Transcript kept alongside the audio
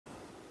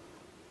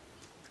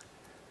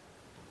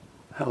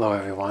Hello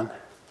everyone.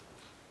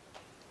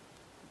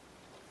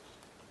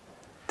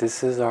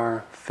 This is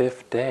our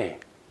 5th day,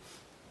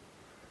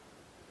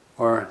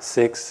 or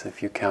 6th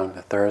if you count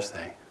the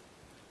Thursday.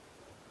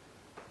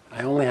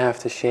 I only have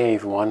to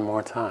shave one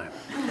more time.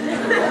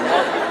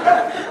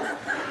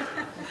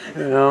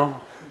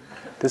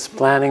 This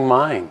planning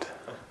mind.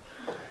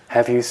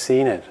 Have you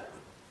seen it?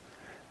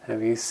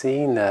 Have you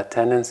seen that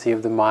tendency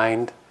of the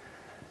mind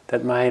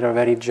that might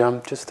already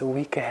jump just a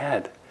week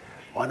ahead?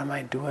 What am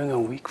I doing a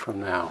week from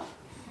now?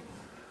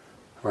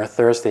 Or a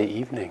Thursday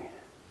evening?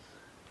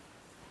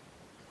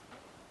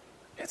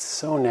 It's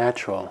so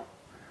natural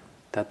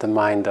that the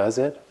mind does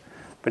it,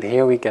 but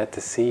here we get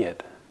to see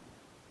it.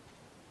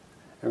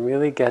 And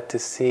really get to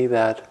see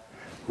that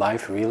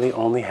life really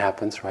only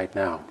happens right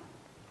now.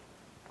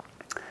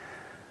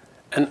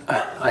 And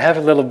I have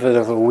a little bit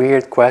of a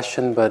weird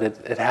question, but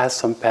it has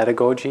some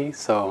pedagogy,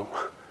 so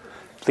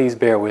please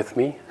bear with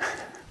me.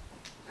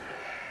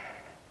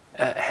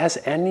 Has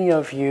any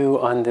of you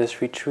on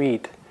this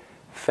retreat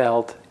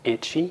felt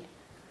itchy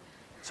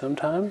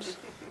sometimes?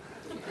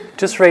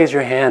 Just raise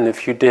your hand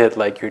if you did,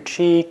 like your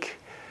cheek,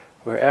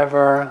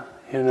 wherever,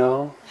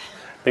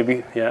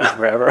 maybe,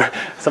 wherever,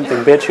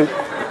 something bit you,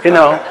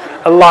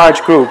 a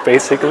large group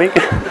basically.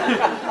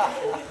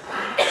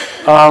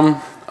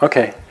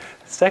 Okay,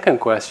 second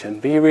question,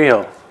 be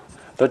real.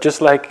 But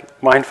just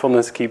like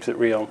mindfulness keeps it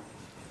real.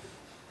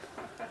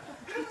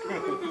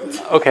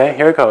 Okay,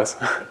 here it goes.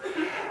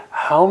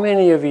 How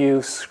many of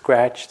you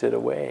scratched it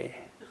away?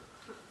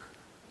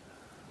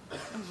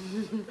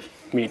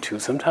 Me too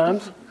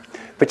sometimes.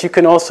 But you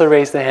can also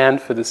raise the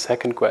hand for the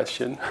second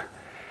question.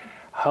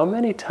 How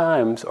many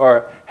times,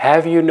 or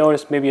have you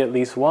noticed maybe at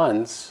least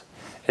once,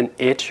 an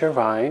itch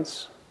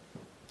arise,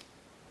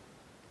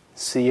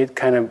 see it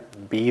kind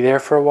of be there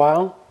for a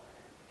while,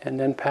 and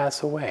then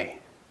pass away?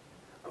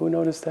 Who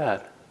noticed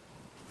that?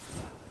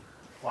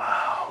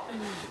 Wow.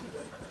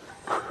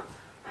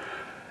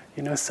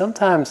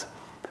 Sometimes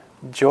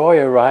joy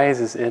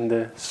arises in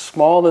the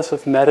smallest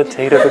of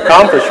meditative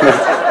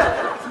accomplishments.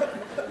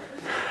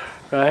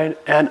 Right?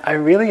 And I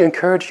really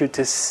encourage you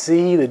to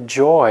see the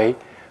joy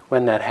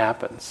when that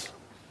happens.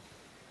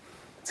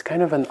 It's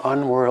kind of an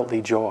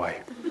unworldly joy.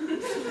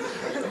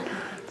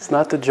 It's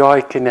not the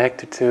joy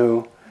connected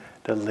to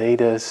the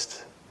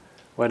latest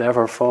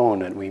whatever phone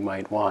that we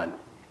might want.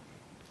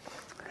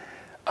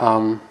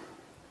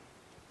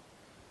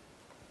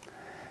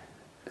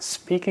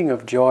 Speaking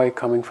of joy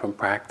coming from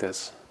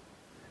practice,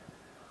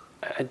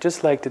 I'd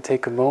just like to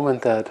take a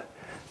moment that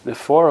the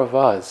four of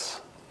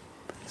us,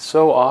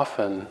 so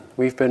often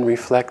we've been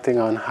reflecting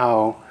on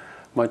how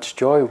much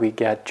joy we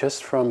get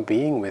just from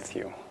being with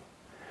you.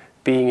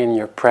 Being in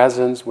your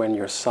presence when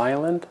you're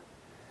silent,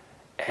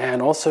 and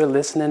also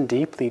listening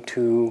deeply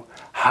to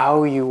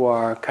how you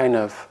are kind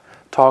of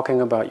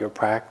talking about your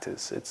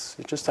practice. It's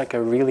just like I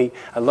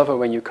love it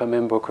when you come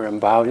in, Booker,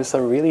 and bow, just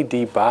a really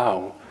deep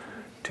bow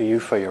to you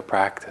for your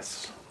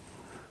practice.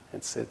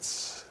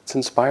 It's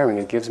inspiring,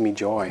 it gives me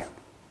joy.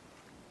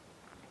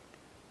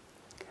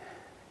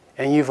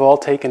 And you've all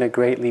taken a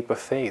great leap of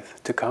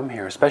faith to come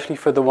here, especially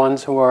for the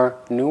ones who are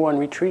new on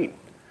retreat.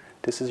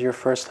 This is your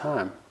first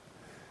time.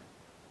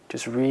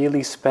 Just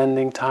really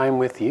spending time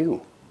with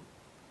you.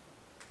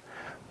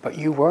 But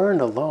you weren't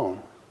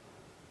alone,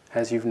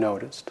 as you've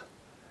noticed.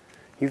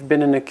 You've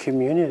been in a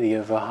community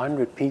of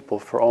 100 people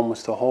for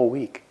almost a whole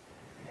week.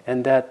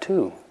 And that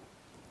too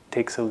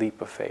takes a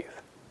leap of faith.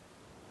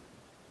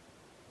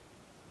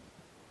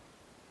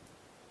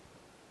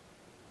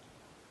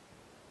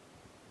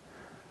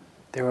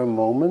 There were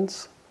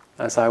moments,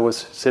 as I was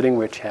sitting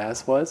where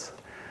Chaz was,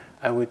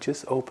 I would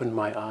just open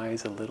my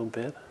eyes a little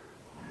bit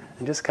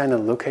and just kind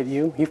of look at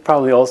you. You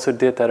probably also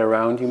did that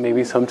around you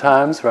maybe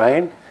sometimes,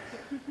 right?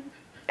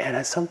 And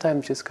I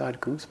sometimes just got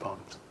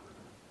goosebumps.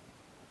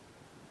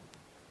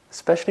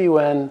 Especially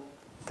when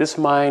this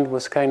mind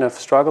was kind of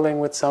struggling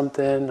with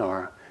something,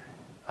 or,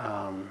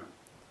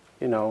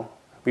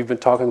 we've been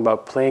talking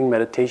about playing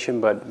meditation,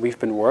 but we've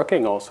been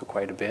working also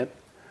quite a bit,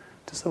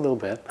 just a little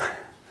bit.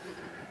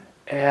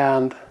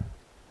 And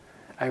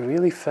I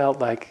really felt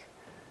like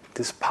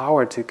this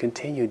power to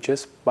continue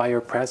just by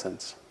your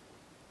presence.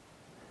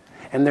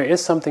 And there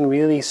is something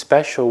really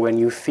special when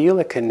you feel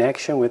a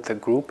connection with a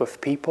group of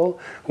people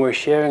who are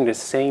sharing the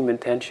same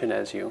intention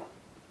as you.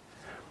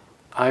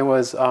 I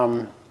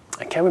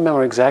can't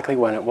remember exactly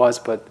when it was,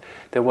 but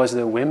there was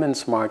the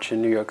Women's March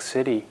in New York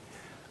City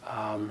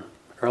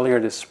earlier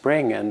this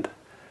spring, and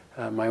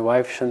my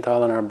wife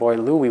Chantal and our boy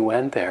Lou, we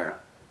went there.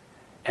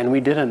 And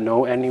we didn't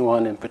know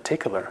anyone in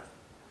particular.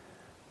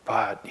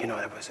 But,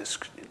 there was this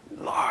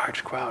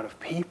large crowd of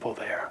people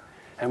there,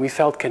 and we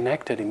felt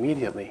connected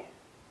immediately.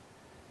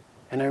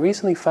 And I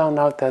recently found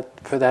out that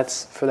for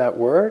that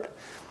word,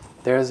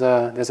 there's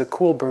a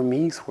cool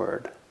Burmese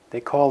word.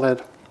 They call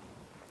it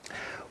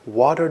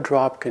water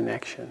drop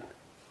connection.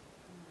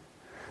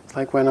 It's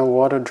like when a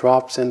water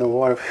drops in the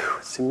water,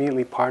 it's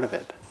immediately part of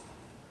it.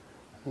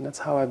 And that's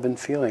how I've been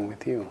feeling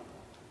with you.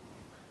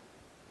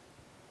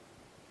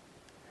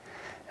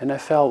 And I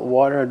felt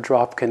water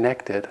drop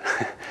connected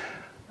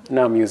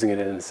now I'm using it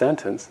in a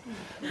sentence,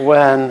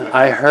 when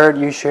I heard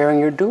you sharing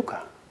your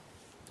dukkha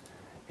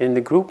in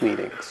the group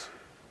meetings,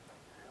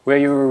 where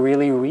you were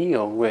really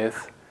real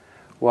with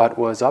what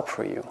was up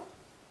for you.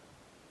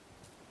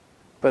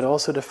 But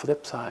also the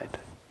flip side.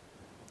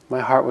 My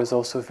heart was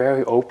also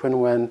very open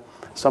when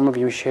some of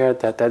you shared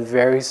that that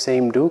very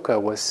same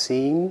dukkha was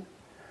seen,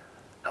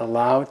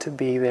 allowed to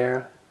be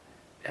there,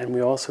 and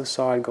we also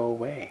saw it go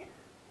away.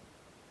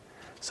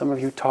 Some of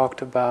you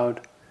talked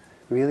about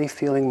really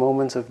feeling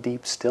moments of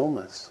deep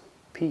stillness,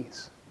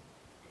 peace,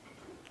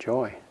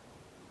 joy.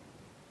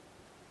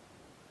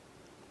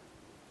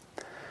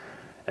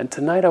 And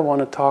tonight I want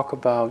to talk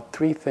about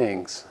three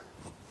things: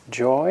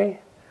 joy,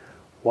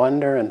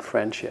 wonder, and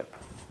friendship,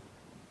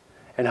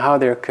 and how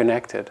they're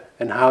connected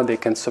and how they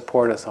can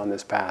support us on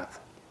this path.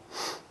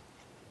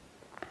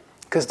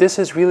 Because this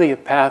is really a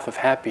path of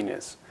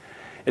happiness.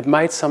 It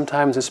might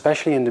sometimes,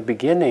 especially in the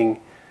beginning,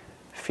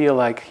 feel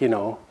like,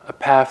 a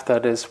path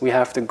that is, we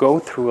have to go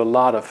through a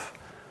lot of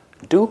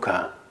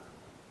dukkha,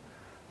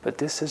 but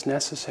this is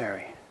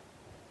necessary.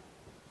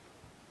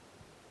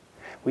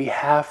 We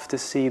have to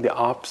see the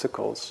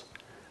obstacles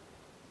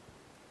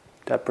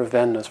that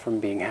prevent us from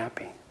being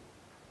happy.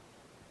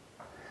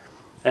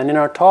 And in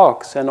our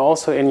talks, and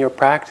also in your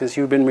practice,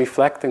 you've been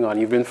reflecting on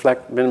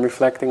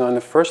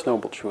the first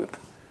noble truth.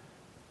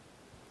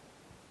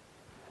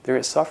 There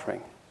is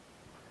suffering.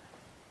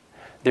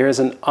 There is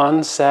an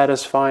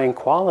unsatisfying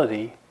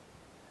quality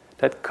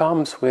that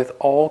comes with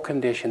all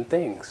conditioned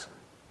things.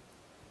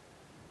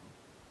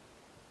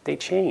 They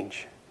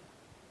change.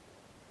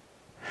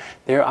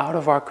 They're out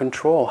of our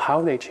control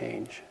how they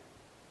change.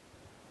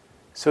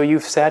 So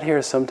you've sat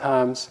here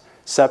sometimes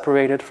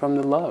separated from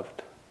the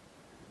loved.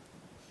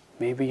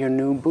 Maybe your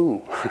new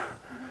boo,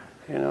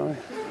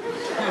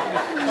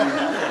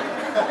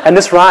 And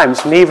this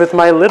rhymes, me with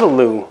my little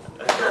Lou.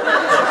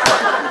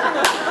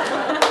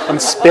 I'm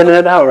spinning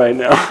it out right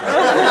now.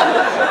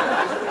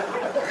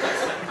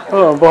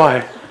 Oh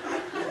boy.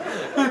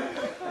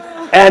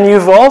 And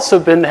you've also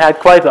had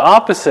quite the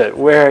opposite,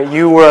 where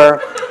you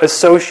were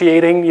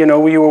associating, you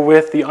were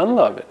with the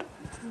unloved.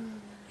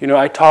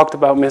 I talked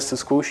about Mr.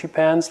 Squishy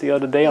Pants the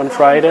other day on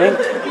Friday.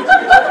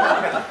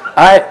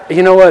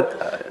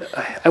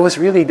 I was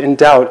really in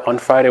doubt on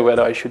Friday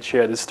whether I should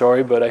share this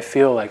story, but I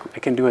feel like I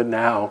can do it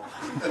now.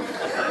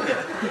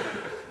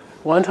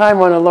 One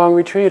time on a long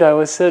retreat, I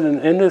was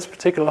sitting in this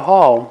particular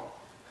hall,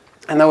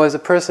 and there was a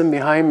person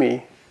behind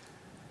me,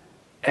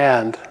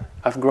 and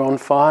I've grown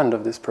fond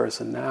of this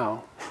person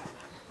now.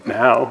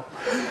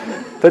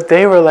 But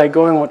they were like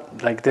going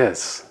like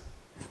this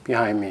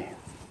behind me.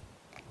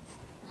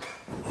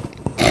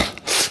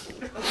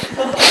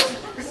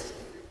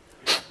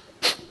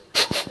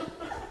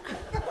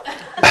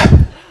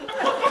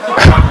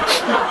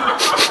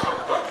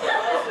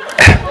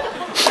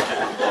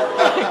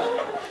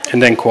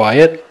 And then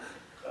quiet.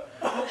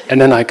 And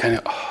then I kind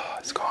of,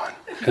 it's gone.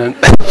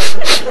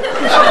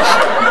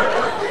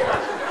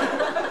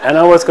 And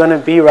I was going to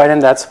be right in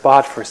that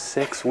spot for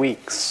 6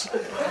 weeks.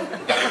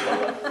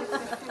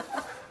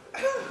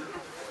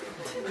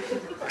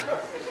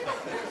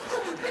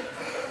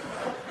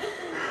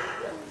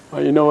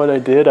 Well, you know what I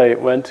did? I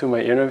went to my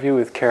interview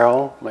with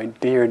Carol, my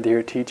dear,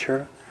 dear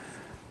teacher.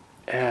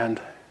 And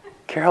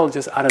Carol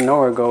just out of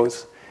nowhere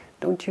goes,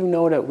 "Don't you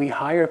know that we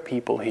hire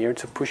people here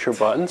to push your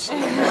buttons?"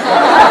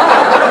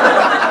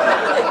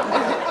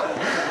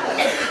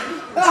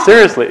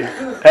 Seriously.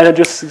 And it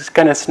just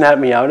kind of snapped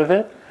me out of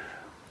it.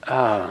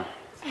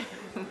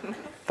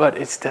 But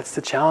that's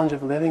the challenge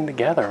of living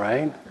together,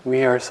 right?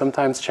 We are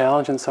sometimes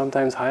challenged and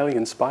sometimes highly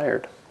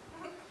inspired.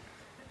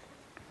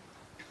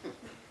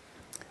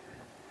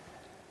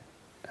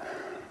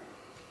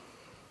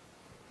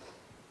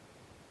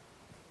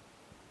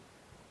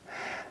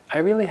 I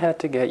really had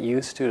to get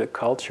used to the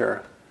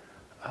culture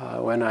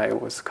when I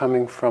was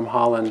coming from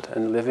Holland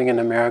and living in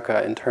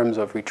America in terms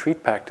of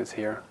retreat practice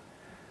here.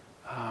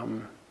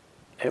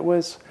 It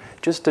was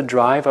just the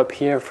drive up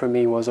here for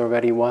me was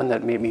already one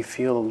that made me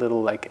feel a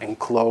little like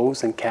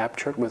enclosed and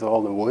captured with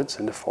all the woods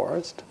and the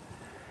forest.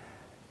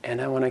 And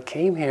then when I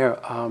came here,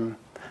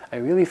 I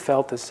really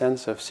felt a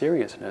sense of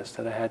seriousness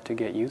that I had to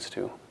get used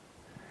to.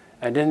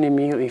 I didn't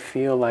immediately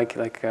feel like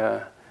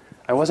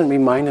I wasn't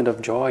reminded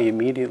of joy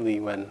immediately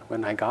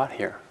when I got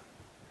here.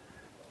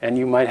 And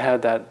you might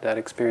have that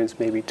experience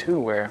maybe too,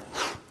 where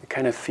it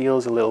kind of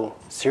feels a little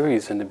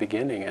serious in the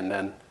beginning, and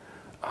then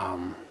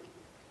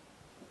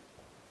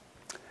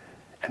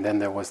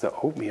there was the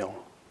oatmeal.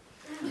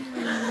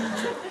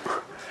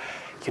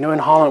 In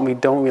Holland we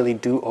don't really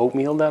do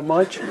oatmeal that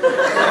much.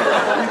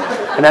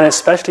 And then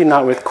especially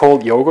not with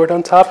cold yogurt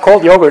on top.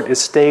 Cold yogurt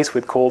stays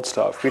with cold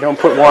stuff. We don't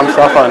put warm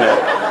stuff on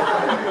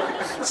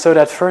it. So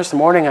that first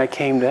morning I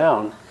came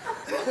down,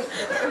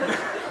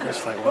 I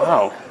was like,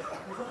 wow.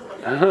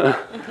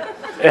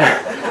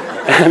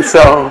 And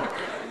so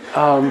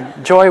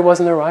joy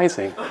wasn't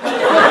arising.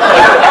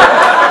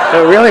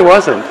 It really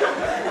wasn't.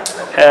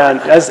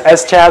 And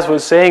as Chaz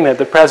was saying, that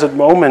the present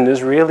moment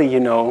is really,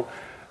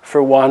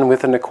 for one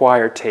with an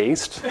acquired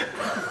taste.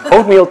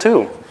 Oatmeal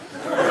too.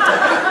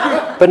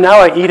 But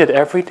now I eat it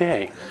every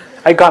day.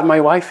 I got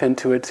my wife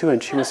into it too,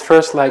 and she was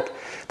first like,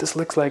 this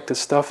looks like the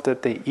stuff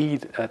that they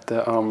eat at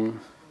the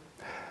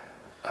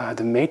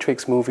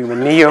Matrix movie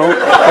when Neo's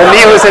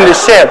in the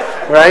ship,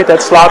 right?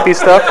 That sloppy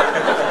stuff.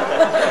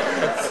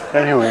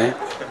 Anyway.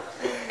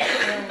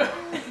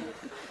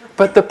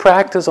 But the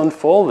practice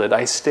unfolded.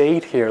 I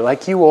stayed here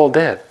like you all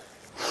did.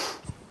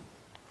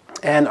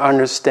 And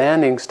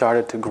understanding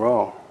started to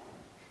grow.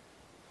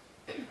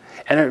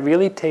 And it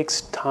really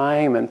takes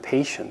time and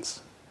patience.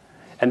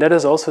 And that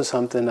is also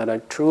something that I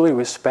truly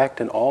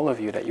respect in all of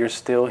you, that you're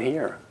still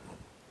here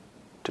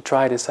to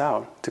try this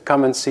out, to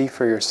come and see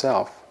for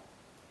yourself.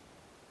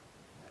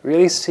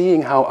 Really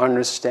seeing how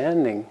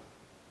understanding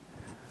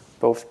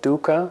both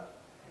dukkha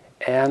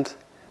and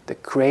the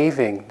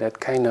craving that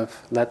kind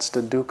of lets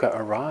the dukkha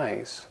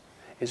arise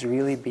is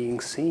really being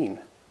seen.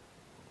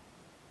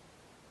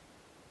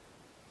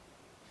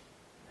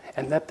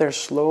 And that there's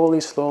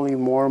slowly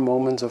more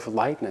moments of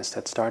lightness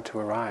that start to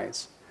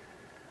arise.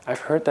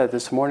 I've heard that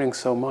this morning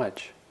so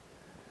much,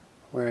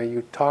 where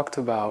you talked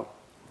about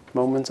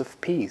moments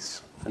of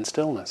peace and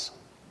stillness.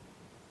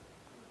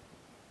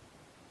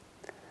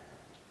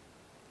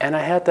 And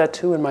I had that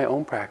too in my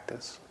own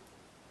practice.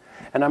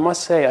 And I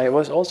must say, I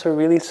was also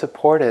really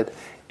supported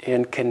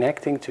in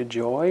connecting to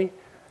joy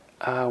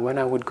when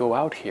I would go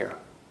out here.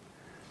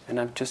 And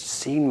I've just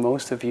seen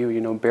most of you,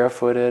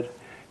 barefooted,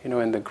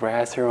 in the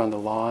grass here on the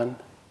lawn.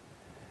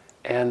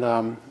 And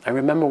I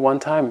remember one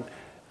time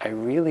I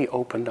really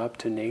opened up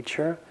to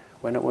nature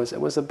when it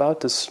was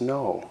about to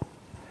snow.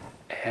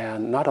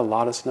 And not a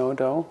lot of snow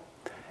though.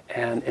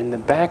 And in the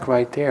back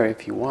right there,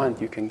 if you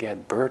want, you can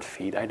get bird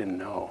feed. I didn't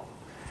know.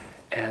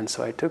 And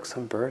so I took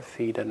some bird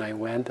feed and I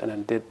went and I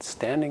did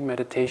standing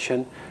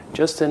meditation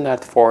just in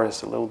that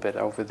forest a little bit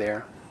over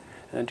there.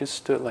 And I just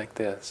stood like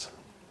this.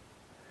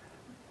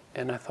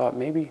 And I thought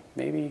maybe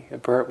a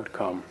bird would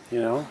come,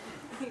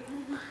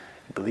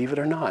 Believe it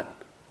or not,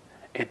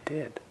 it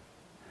did.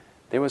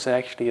 There was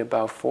actually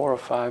about 4 or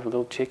 5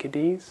 little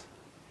chickadees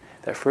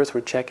that first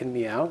were checking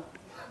me out.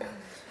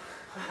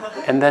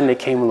 And then they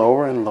came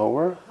lower and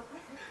lower.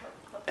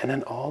 And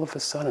then all of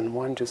a sudden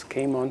one just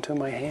came onto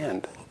my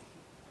hand.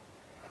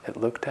 It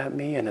looked at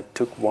me and it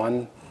took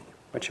one,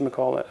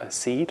 a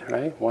seed,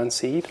 right? One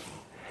seed.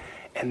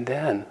 And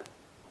then,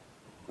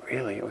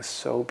 really, it was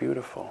so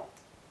beautiful.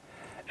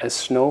 A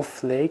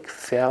snowflake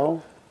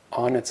fell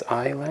on its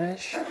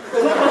eyelash.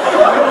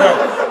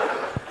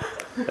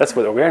 That's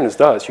what awareness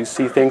does. You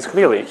see things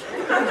clearly.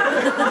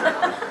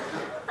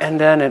 And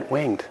then it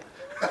winged.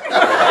 And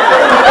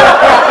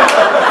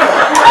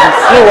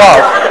flew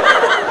off.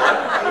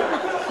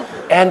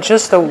 And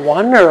just the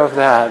wonder of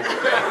that.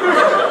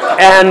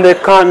 And the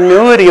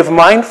continuity of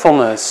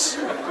mindfulness.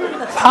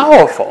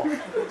 Powerful.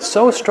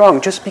 So strong.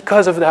 Just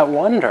because of that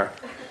wonder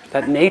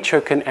that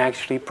nature can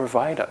actually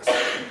provide us.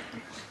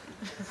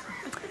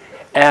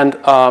 And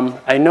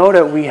I know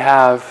that we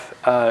have,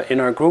 in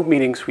our group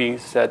meetings, we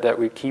said that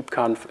we keep,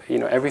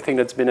 everything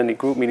that's been in the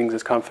group meetings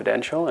is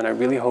confidential, and I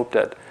really hope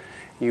that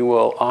you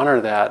will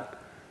honor that.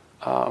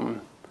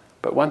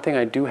 But one thing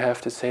I do have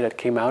to say that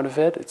came out of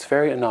it, it's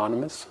very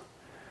anonymous,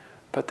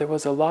 but there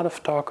was a lot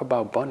of talk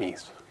about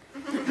bunnies.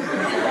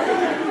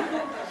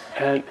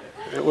 And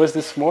it was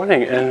this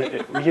morning,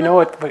 and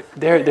but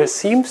there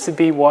seems to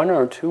be 1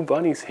 or 2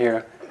 bunnies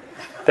here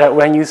that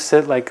when you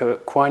sit like a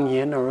Kuan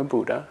Yin or a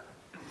Buddha,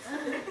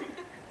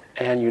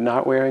 and you're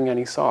not wearing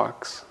any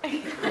socks,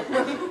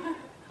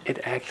 it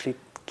actually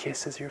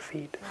kisses your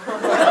feet.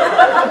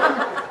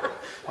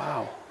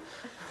 Wow.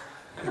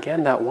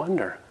 Again, that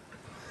wonder.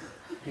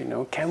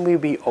 Can we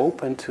be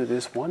open to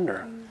this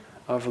wonder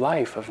of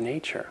life, of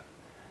nature?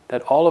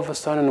 That all of a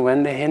sudden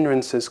when the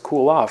hindrances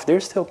cool off, they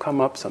still come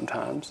up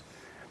sometimes,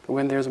 but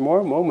when there's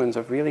more moments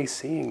of really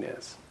seeing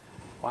this,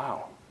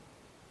 wow,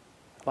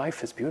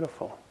 life is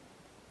beautiful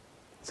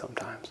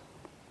sometimes.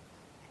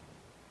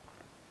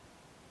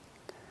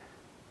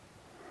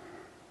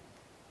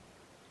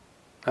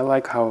 I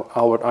like how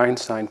Albert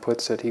Einstein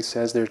puts it. He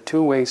says there are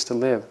 2 ways to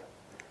live.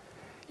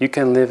 You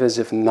can live as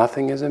if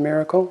nothing is a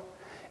miracle,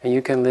 and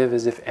you can live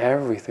as if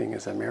everything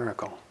is a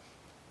miracle.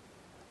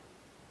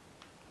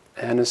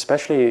 And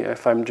especially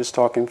if I'm just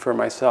talking for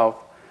myself,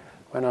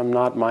 when I'm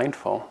not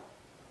mindful,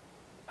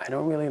 I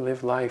don't really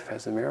live life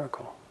as a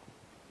miracle.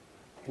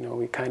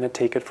 We kind of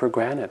take it for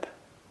granted.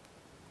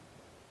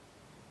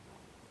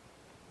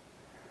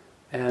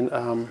 And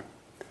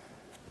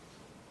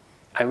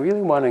I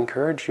really want to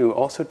encourage you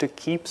also to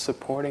keep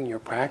supporting your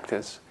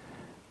practice,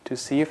 to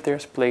see if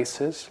there's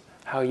places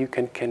how you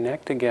can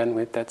connect again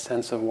with that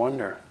sense of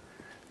wonder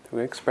through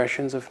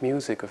expressions of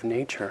music, of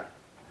nature.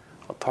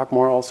 I'll talk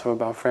more also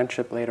about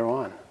friendship later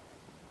on.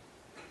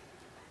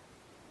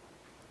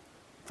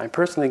 I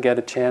personally get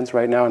a chance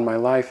right now in my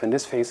life, in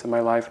this phase of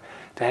my life,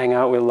 to hang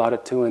out with a lot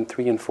of 2 and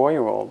 3 and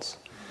 4-year-olds.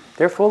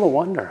 They're full of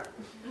wonder.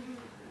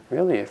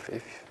 Really, if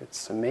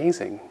it's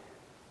amazing.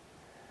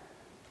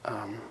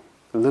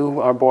 Lou,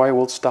 our boy,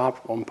 will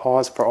stop on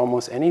pause for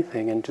almost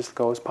anything and just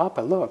goes,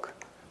 "Papa, look,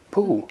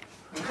 poo."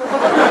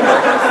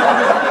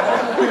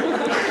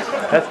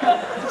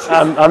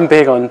 I'm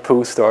big on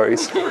poo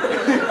stories.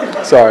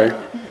 Sorry.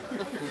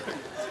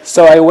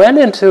 So I went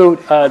into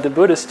the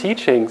Buddhist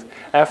teachings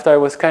after I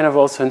was kind of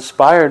also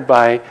inspired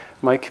by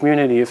my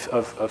community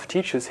of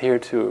teachers here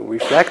to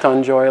reflect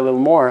on joy a little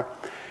more.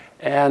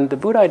 And the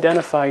Buddha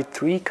identified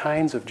 3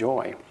 kinds of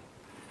joy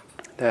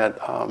that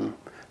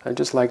I'd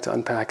just like to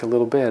unpack a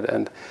little bit.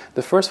 And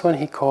the first one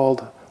he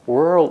called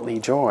worldly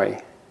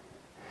joy.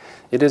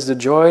 It is the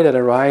joy that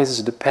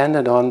arises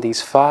dependent on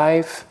these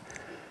 5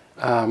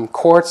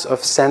 courts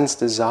of sense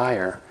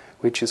desire,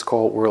 which is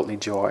called worldly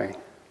joy.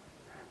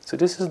 So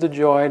this is the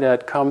joy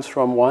that comes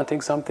from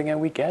wanting something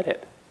and we get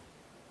it.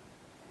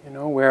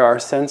 Where our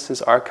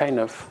senses are kind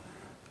of,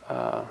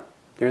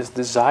 there's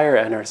desire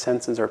and our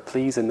senses are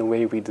pleased in the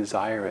way we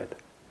desire it.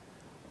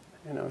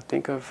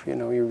 Think of,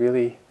 you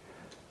really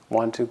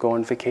want to go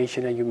on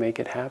vacation and you make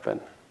it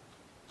happen.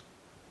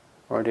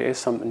 Or there is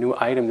some new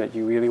item that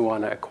you really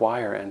want to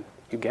acquire and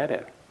you get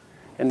it.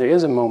 And there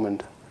is a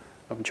moment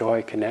of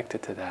joy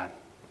connected to that.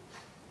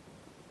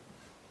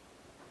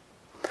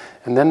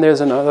 And then there's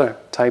another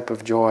type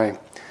of joy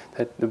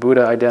that the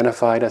Buddha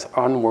identified as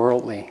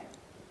unworldly.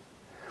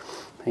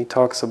 He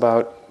talks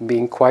about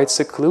being quite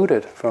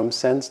secluded from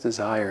sense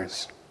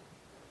desires.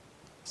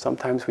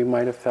 Sometimes we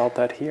might have felt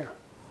that here.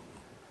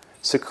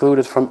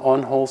 Secluded from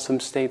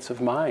unwholesome states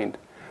of mind,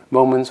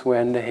 moments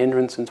when the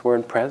hindrances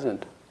weren't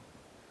present.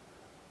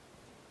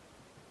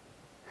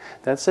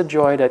 That's a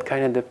joy that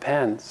kind of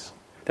depends,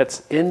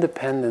 that's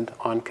independent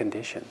on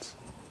conditions,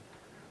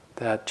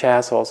 that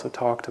Chas also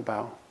talked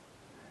about.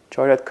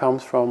 Joy that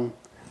comes from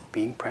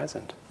being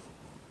present,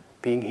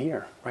 being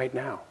here, right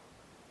now,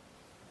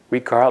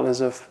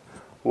 regardless of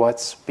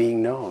what's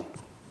being known.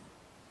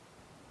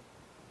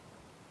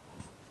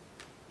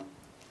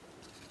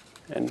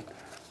 And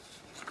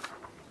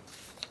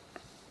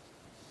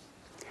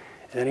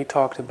then he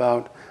talked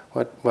about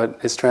what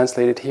is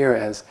translated here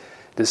as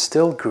the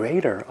still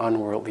greater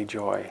unworldly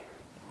joy.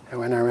 And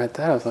when I read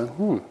that, I was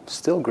like,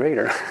 still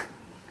greater.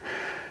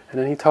 And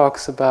then he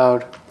talks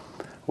about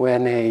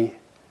when a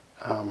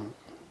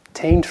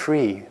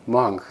taint-free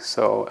monk,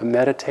 so a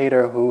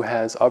meditator who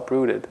has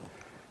uprooted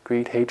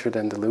greed, hatred,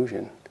 and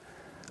delusion,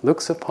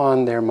 looks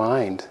upon their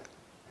mind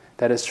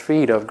that is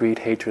freed of greed,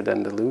 hatred,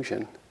 and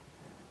delusion,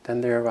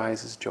 then there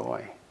arises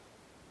joy.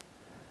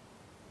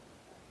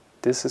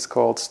 This is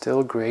called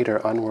still greater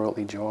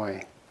unworldly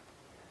joy,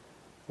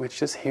 which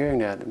just hearing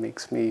that, it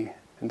makes me,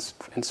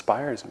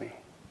 inspires me.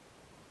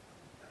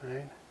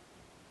 Right?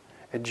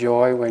 A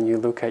joy when you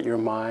look at your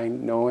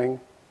mind knowing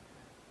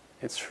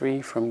it's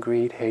free from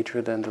greed,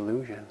 hatred, and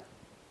delusion.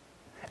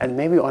 And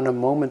maybe on a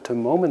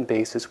moment-to-moment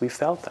basis we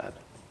felt that.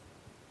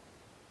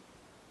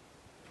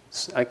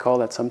 I call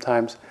that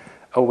sometimes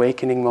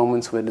awakening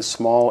moments with a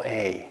small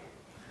a.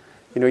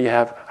 You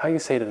have, how do you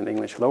say that in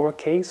English?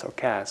 Lowercase or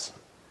cas?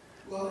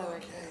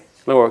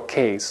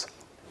 Lowercase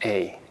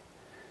a.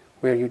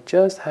 Where you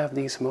just have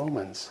these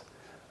moments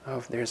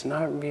of there's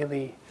not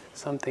really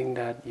something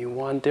that you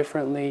want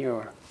differently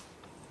or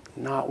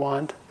not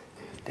want.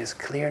 There's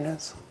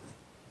clearness.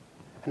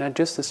 And I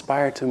just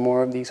aspire to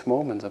more of these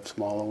moments of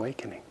small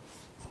awakening.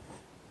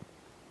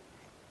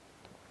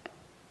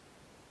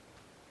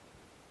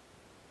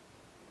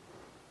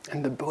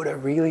 And the Buddha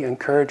really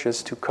encourages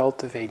us to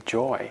cultivate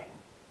joy.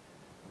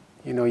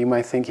 You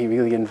might think he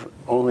really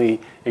only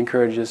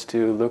encourages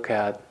to look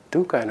at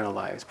dukkha in our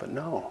lives, but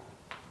no.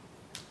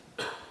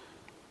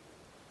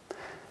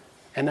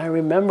 And I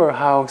remember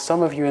how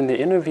some of you in the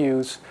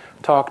interviews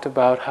talked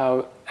about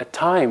how at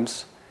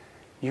times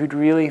you'd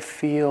really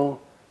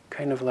feel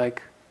kind of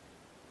like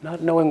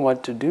not knowing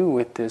what to do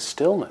with this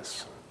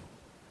stillness.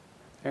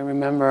 I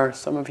remember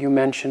some of you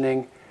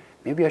mentioning,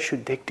 maybe I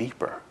should dig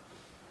deeper.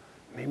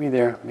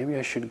 Maybe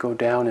I should go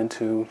down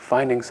into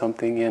finding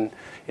something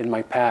in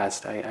my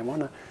past.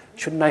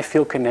 Shouldn't I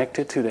feel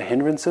connected to the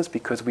hindrances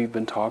because we've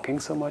been talking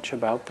so much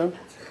about them?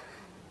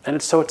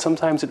 And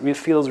sometimes it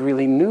feels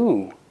really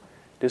new,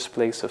 this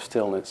place of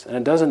stillness. And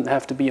it doesn't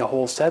have to be a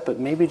whole set, but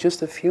maybe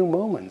just a few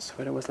moments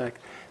where it was like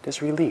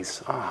this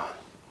release.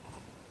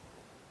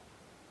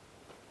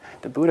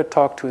 The Buddha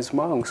talked to his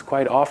monks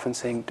quite often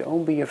saying,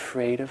 don't be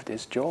afraid of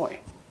this joy.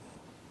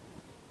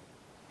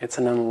 It's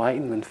an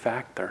enlightenment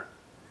factor.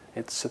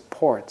 It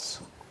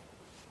supports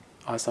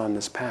us on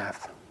this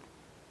path.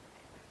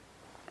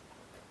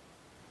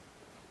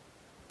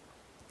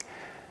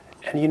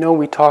 And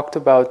we talked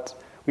about,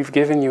 we've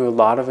given you a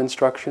lot of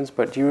instructions,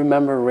 but do you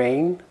remember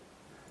RAIN?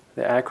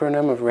 The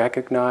acronym of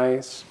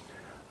recognize,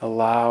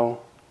 allow,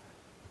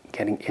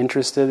 getting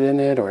interested in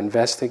it or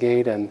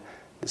investigate, and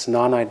this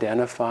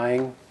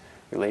non-identifying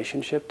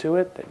relationship to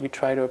it that you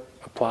try to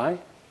apply.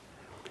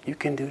 You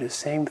can do the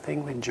same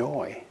thing with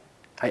joy.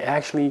 I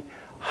actually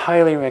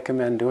highly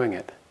recommend doing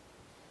it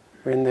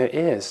when there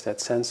is that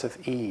sense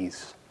of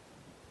ease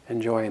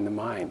and joy in the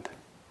mind.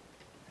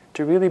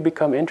 To really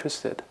become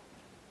interested.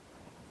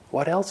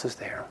 What else is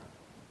there?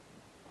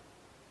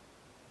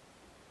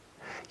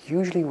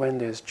 Usually when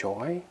there's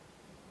joy,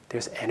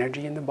 there's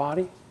energy in the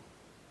body.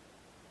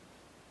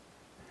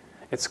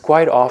 It's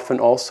quite often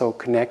also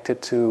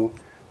connected to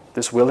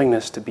this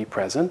willingness to be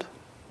present,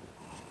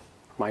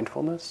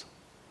 mindfulness.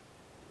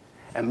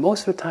 And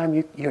most of the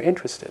time you're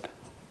interested,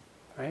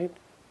 right?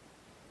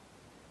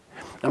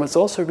 Now it's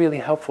also really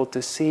helpful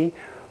to see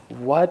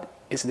what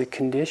is the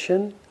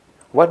condition,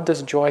 what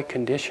does joy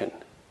condition?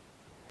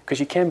 Because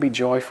you can't be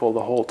joyful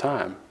the whole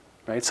time,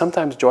 right?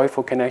 Sometimes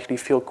joyful can actually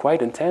feel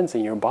quite intense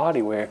in your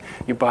body, where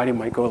your body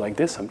might go like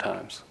this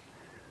sometimes.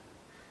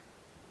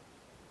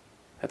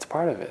 That's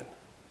part of it.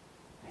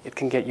 It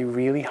can get you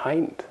really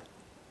heightened.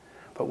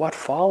 But what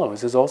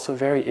follows is also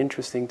very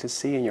interesting to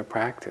see in your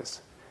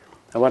practice.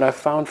 And what I've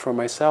found for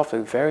myself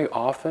is very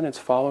often it's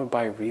followed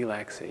by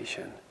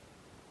relaxation.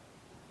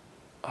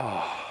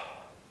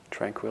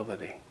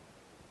 Tranquility.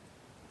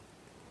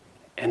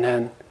 And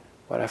then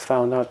what I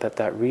found out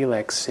that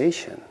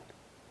relaxation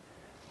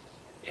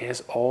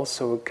is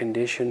also a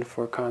condition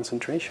for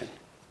concentration.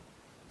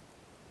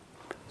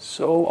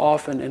 So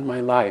often in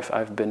my life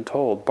I've been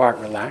told, Bart,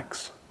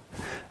 relax.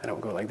 And I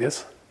would go like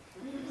this.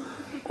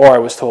 Or I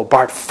was told,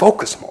 Bart,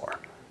 focus more.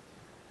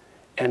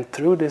 And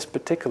through this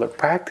particular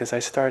practice, I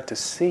started to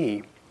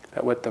see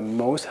that what the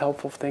most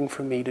helpful thing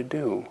for me to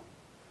do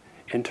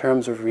in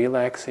terms of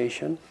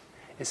relaxation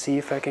is see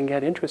if I can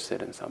get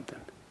interested in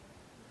something,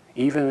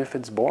 even if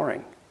it's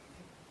boring.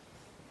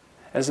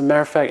 As a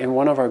matter of fact, in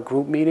one of our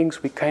group meetings,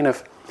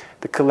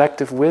 the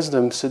collective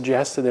wisdom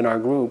suggested in our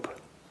group,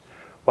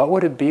 what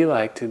would it be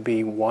like to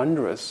be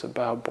wondrous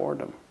about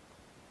boredom?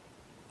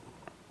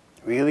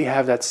 Really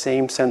have that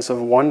same sense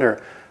of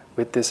wonder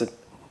with this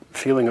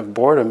feeling of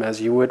boredom as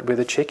you would with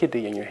a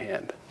chickadee in your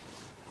hand.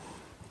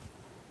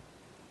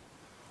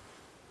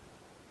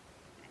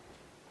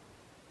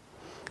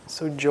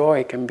 So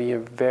joy can be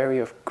of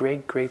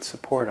great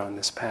support on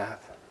this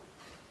path.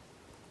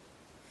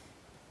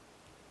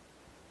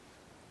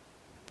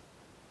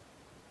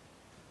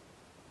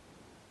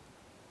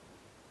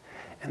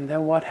 And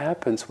then what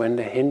happens when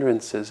the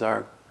hindrances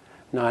are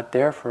not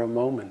there for a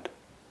moment?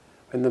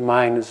 When the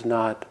mind is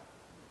not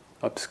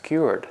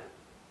obscured?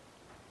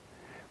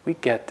 We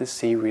get to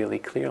see really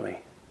clearly.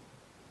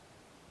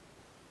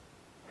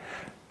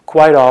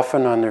 Quite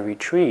often on the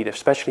retreat,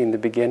 especially in the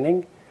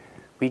beginning,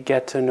 we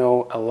get to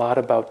know a lot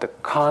about the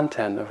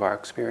content of our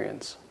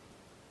experience.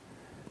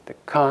 The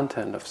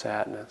content of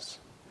sadness.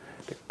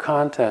 The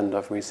content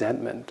of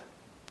resentment.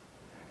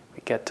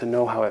 We get to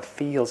know how it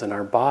feels in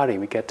our body.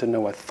 We get to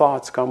know what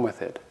thoughts come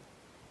with it.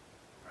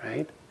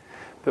 Right?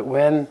 But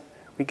when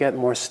we get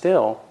more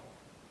still,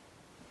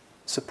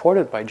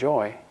 supported by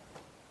joy,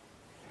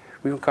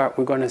 we're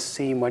going to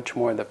see much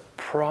more the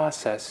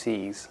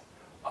processes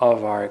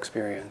of our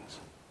experience.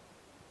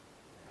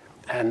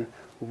 And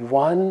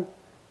one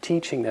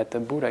teaching that the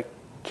Buddha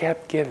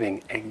kept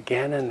giving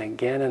again and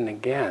again and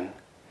again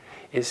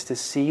is to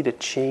see the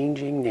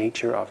changing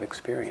nature of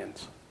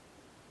experience.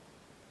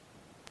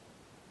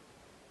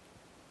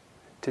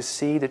 To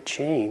see the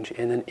change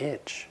in an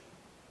itch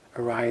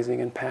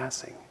arising and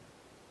passing.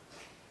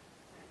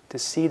 To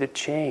see the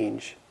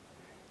change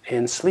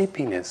in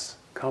sleepiness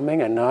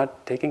coming and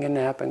not taking a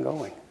nap and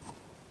going.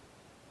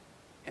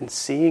 And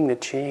seeing the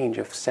change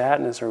of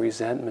sadness or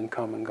resentment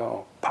come and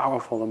go.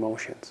 Powerful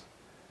emotions.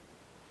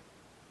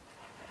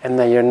 And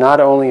that you're not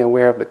only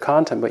aware of the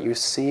content, but you're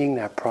seeing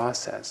that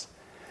process.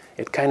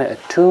 It kind of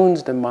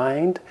attunes the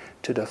mind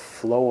to the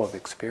flow of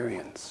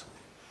experience.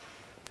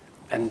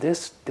 And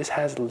this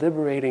has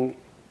liberating,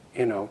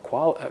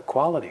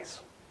 qualities.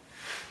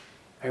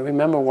 I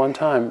remember one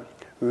time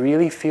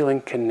really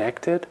feeling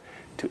connected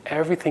to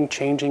everything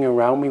changing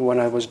around me when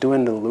I was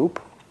doing the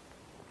loop.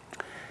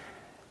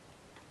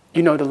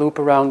 You know, the loop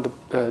around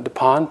the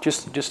pond,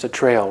 just a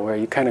trail where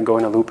you kind of go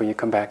in a loop and you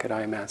come back at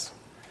IMS.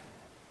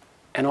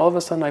 And all of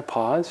a sudden I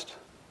paused,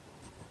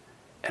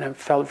 and I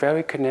felt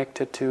very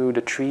connected to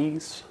the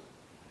trees,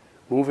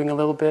 moving a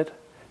little bit,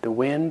 the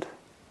wind,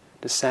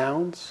 the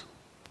sounds.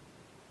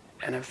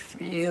 And I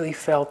really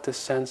felt this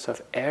sense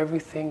of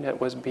everything that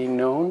was being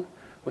known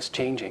was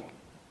changing.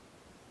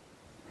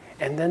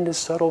 And then this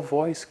subtle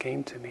voice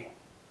came to me.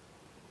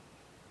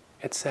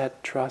 It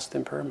said, trust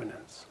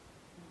impermanence.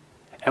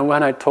 And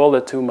when I told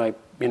it to my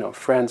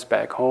friends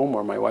back home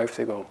or my wife,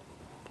 they go,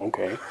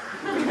 okay.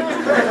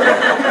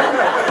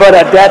 But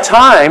at that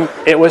time,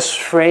 it was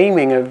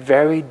framing a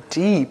very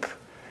deep,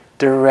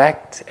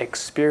 direct,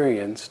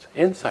 experienced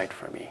insight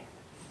for me.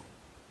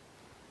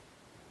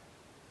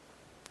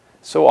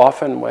 So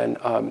often when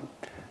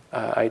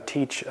I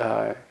teach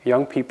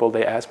young people,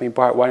 they ask me,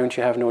 Bart, why don't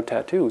you have no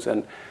tattoos?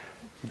 And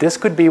this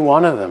could be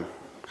one of them.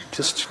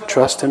 Just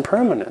trust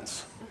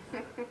impermanence.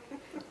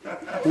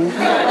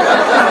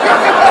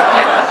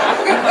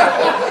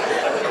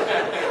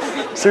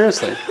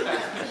 Seriously.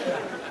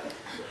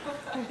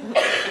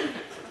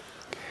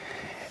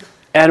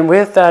 And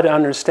with that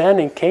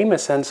understanding came a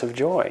sense of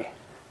joy.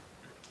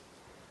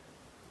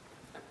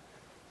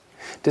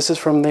 This is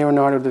from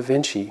Leonardo da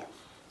Vinci.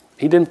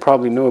 He didn't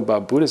probably know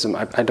about Buddhism,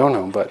 I don't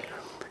know, but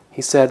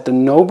he said, the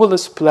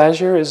noblest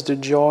pleasure is the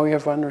joy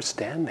of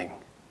understanding.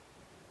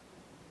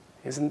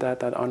 Isn't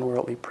that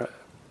unworldly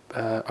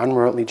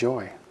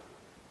joy?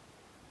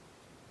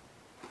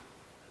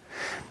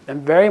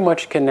 And very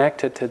much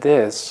connected to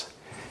this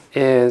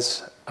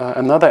is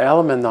another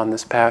element on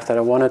this path that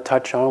I want to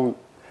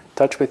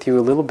touch with you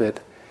a little bit,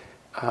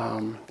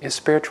 is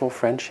spiritual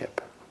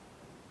friendship.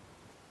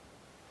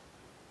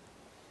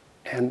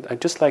 And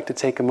I'd just like to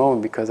take a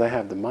moment, because I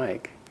have the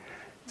mic,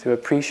 to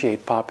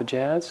appreciate Papa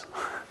Jazz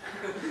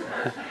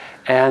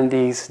and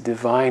these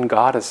divine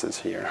goddesses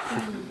here.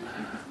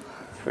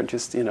 For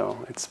just,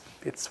 it's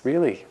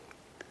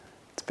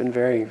been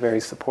very,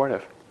 very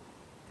supportive.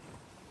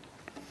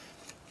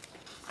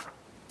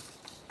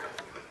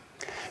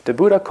 The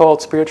Buddha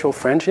called spiritual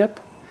friendship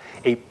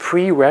a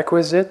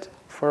prerequisite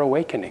for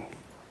awakening.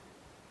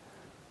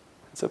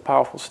 It's a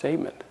powerful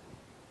statement.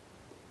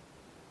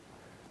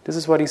 This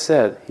is what he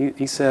said.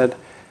 He said,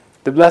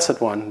 the Blessed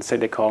One, say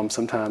they call him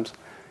sometimes,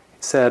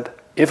 he said,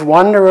 if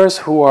wanderers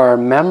who are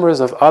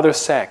members of other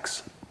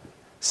sects,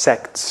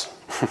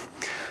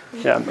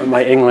 yeah,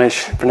 my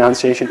English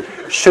pronunciation,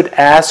 should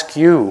ask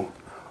you,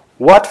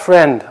 what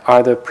friend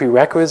are the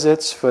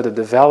prerequisites for the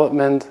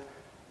development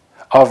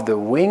of the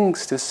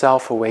wings to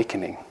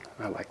self-awakening?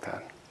 I like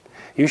that.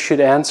 You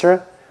should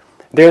answer,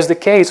 there's the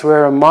case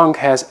where a monk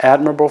has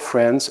admirable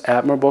friends,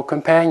 admirable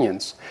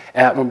companions,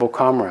 admirable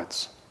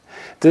comrades.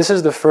 This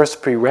is the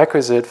first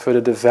prerequisite for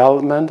the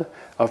development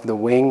of the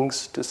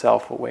wings to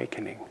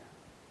self-awakening.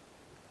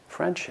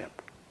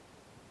 Friendship.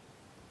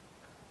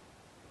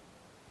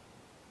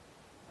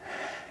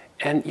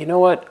 And you know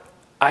what?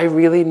 I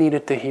really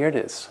needed to hear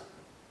this.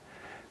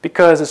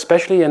 Because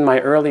especially in my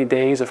early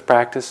days of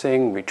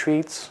practicing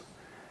retreats,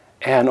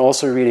 and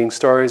also reading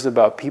stories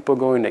about people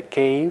going to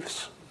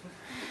caves,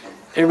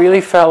 it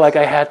really felt like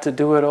I had to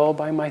do it all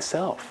by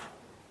myself.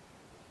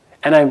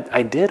 And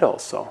I did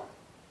also.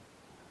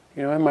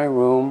 In my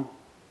room,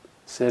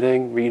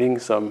 sitting, reading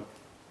some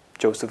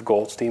Joseph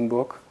Goldstein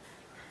book.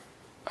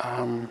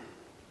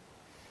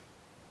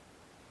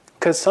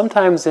 Because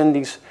sometimes in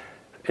these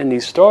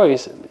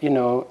stories,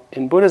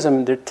 in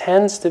Buddhism, there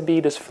tends to be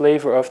this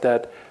flavor of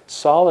that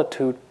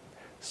solitude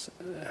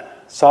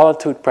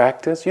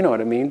practice, you know what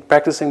I mean?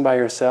 Practicing by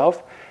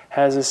yourself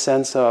has a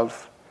sense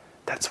of,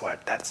 that's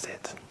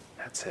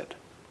it.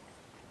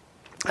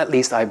 At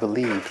least I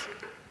believe.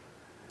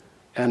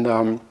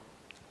 And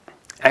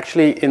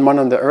actually, in one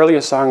of the earlier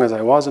sanghas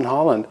I was in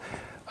Holland,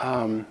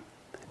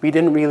 we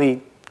didn't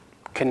really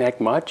connect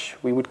much.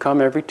 We would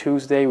come every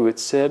Tuesday, we would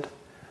sit,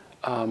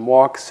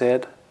 walk,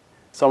 sit,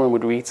 someone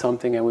would read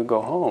something and we'd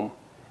go home.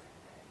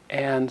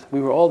 And we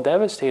were all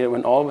devastated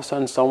when all of a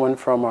sudden someone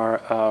from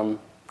our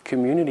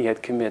community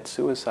had committed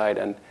suicide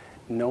and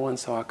no one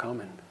saw it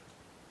coming.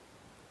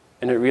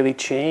 And it really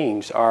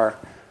changed our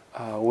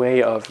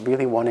way of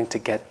really wanting to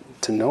get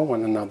to know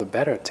one another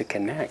better, to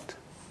connect.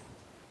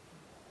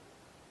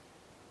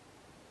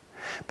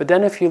 But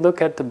then if you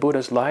look at the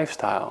Buddha's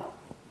lifestyle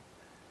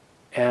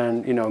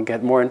and,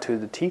 get more into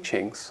the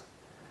teachings,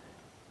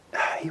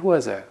 he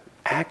was an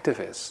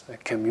activist, a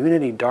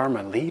community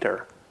Dharma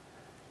leader.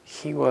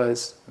 He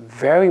was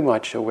very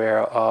much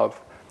aware of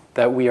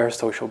that we are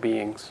social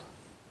beings.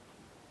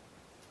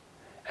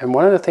 And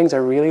one of the things I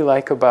really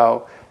like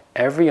about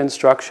every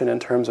instruction in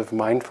terms of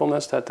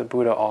mindfulness that the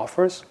Buddha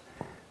offers,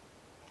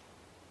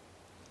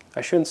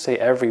 I shouldn't say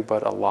every,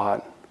 but a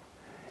lot,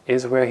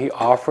 is where he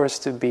offers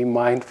to be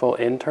mindful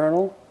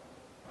internal,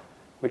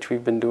 which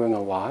we've been doing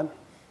a lot,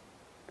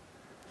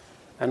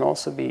 and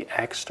also be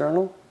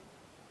external,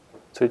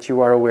 so that you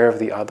are aware of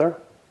the other,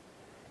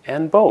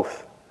 and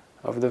both,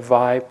 of the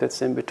vibe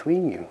that's in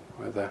between you,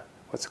 or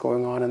what's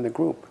going on in the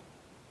group.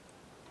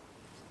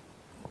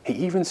 He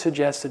even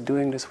suggested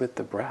doing this with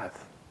the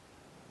breath.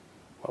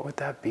 What would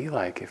that be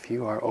like if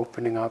you are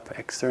opening up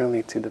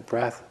externally to the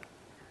breath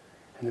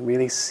and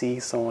really see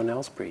someone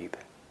else breathe?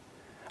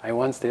 I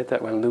once did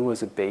that when Lou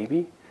was a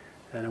baby,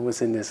 and I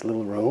was in this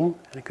little room,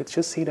 and I could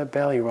just see the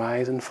belly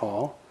rise and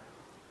fall,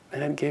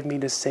 and it gave me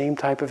the same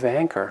type of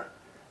anchor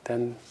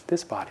than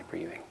this body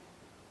breathing.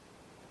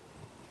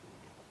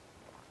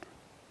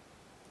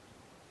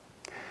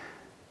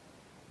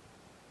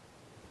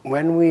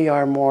 When we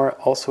are more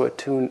also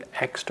attuned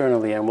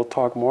externally, and we'll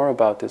talk more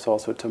about this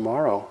also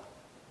tomorrow,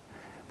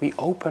 we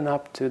open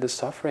up to the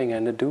suffering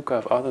and the dukkha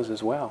of others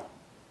as well.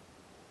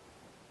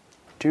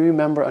 Do you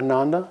remember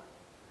Ananda,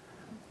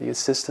 the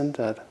assistant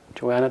that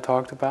Joanna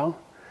talked about?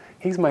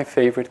 He's my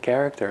favorite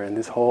character in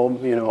this whole,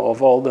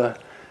 of all the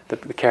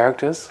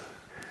characters.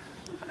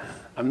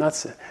 I'm not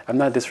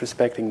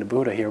disrespecting the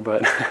Buddha here,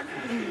 but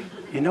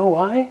you know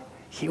why?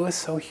 He was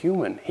so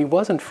human. He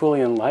wasn't fully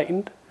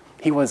enlightened.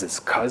 He was his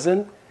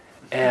cousin,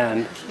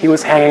 and he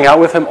was hanging out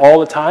with him all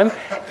the time.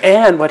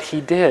 And what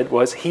he did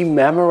was he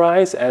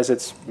memorized, as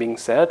it's being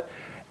said,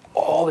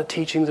 all the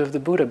teachings of the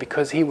Buddha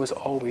because he was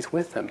always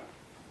with them.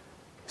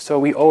 So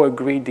we owe a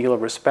great deal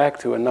of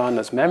respect to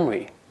Ananda's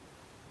memory,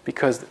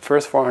 because the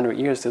first 400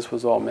 years this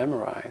was all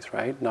memorized,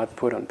 right? Not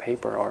put on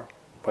paper or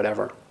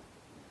whatever.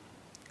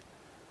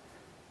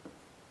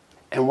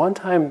 And one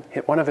time,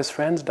 one of his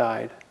friends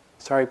died,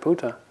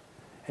 Sariputta,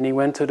 and he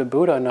went to the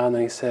Buddha, Ananda,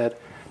 and he said,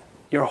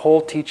 "Your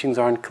whole teachings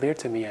aren't clear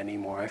to me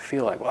anymore. I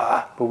feel like,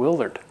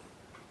 bewildered."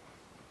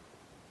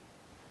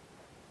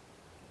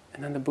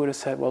 And then the Buddha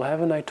said, well,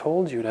 haven't I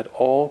told you that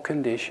all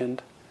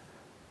conditioned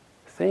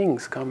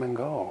things come and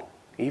go,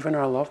 even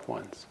our loved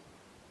ones?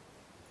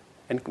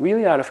 And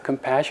really out of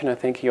compassion, I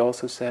think he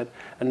also said,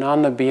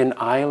 Ananda, be an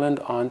island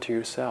unto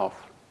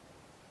yourself.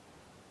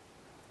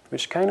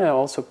 Which kind of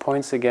also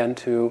points again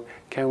to,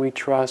 can we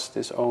trust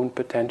this own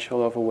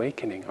potential of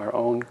awakening, our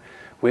own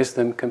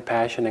wisdom,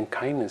 compassion, and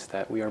kindness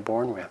that we are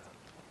born with?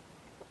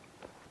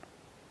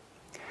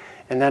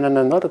 And then in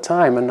another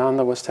time,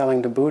 Ananda was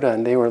telling the Buddha,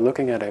 and they were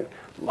looking at a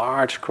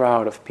large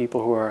crowd of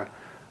people who are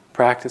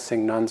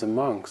practicing nuns and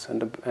monks.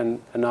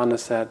 And Ananda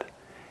said,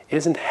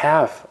 isn't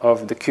half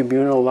of the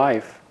communal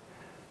life,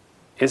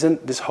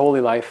 isn't this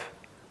holy life,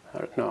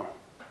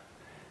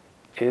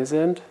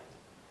 isn't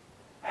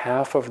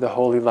half of the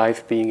holy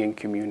life being in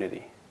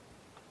community?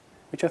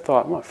 Which I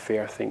thought, well, a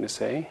fair thing to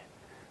say.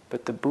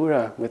 But the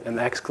Buddha, with an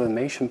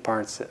exclamation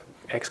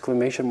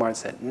mark,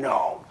 said,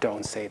 no,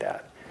 don't say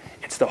that.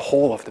 It's the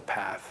whole of the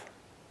path.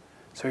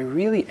 So he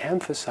really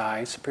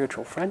emphasized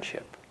spiritual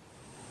friendship.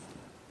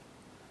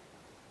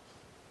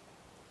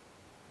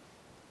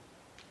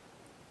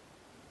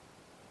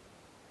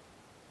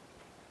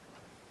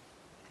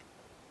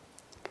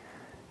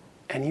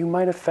 And you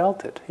might have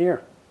felt it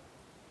here.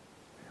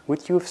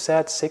 Would you have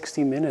sat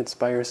 60 minutes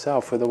by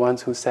yourself, for the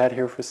ones who sat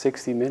here for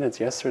 60 minutes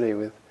yesterday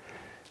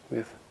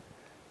with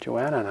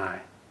Joanna and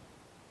I?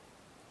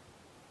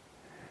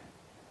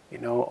 You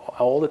know,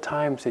 all the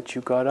times that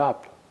you got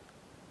up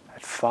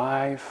at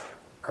 5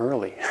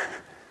 early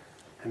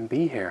and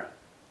be here.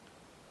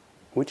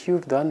 Would you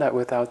have done that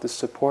without the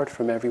support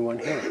from everyone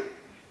here?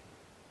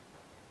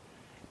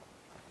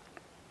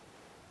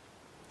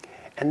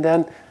 And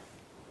then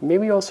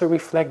maybe also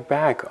reflect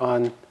back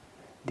on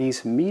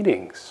these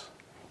meetings,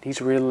 these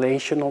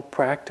relational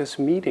practice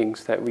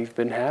meetings that we've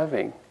been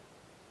having.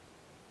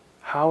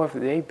 How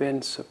have they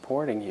been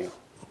supporting you?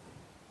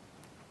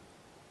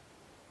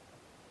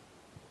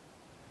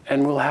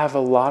 And we'll have a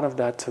lot of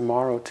that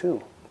tomorrow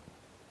too.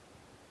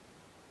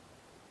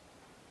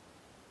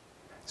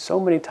 So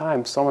many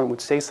times someone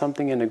would say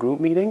something in a group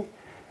meeting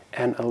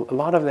and a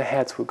lot of the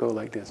heads would go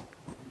like this.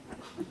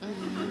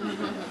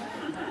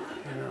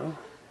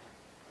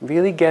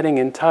 Really getting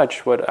in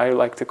touch, what I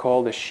like to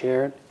call the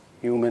shared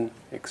human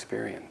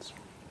experience.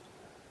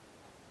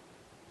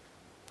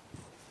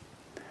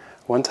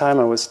 One time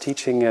I was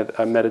teaching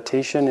a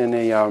meditation in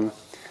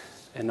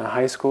a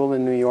high school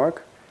in New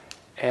York,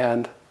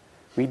 and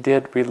we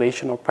did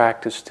relational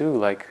practice too,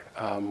 like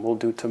we'll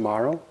do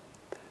tomorrow.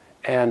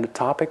 And the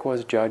topic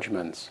was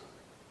judgments.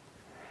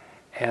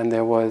 And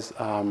there was,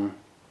 I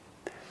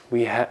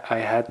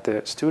had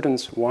the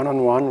students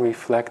one-on-one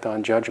reflect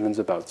on judgments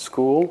about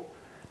school.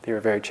 They were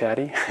very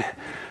chatty.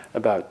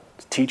 About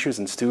teachers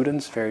and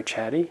students, very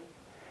chatty.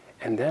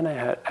 And then I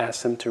had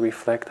asked them to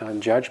reflect on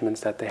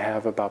judgments that they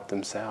have about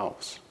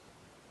themselves.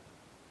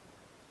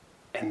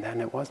 And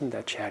then it wasn't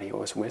that chatty. It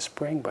was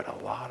whispering, but a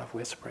lot of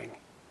whispering.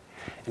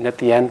 And at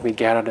the end, we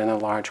gathered in a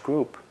large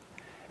group.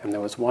 And there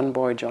was one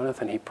boy,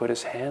 Jonathan, he put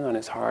his hand on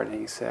his heart and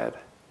he said,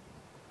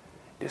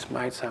 this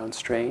might sound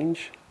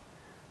strange,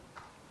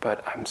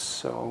 but I'm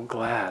so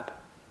glad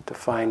to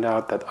find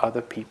out that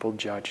other people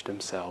judge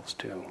themselves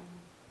too.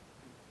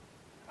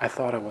 I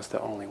thought I was the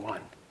only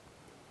one.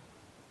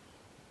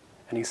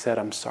 And he said,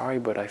 I'm sorry,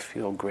 but I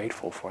feel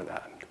grateful for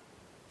that,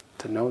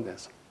 to know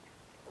this.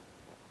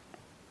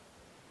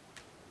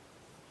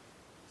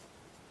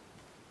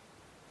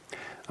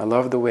 I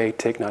love the way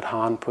Thich Nhat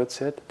Hanh puts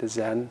it, the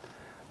Zen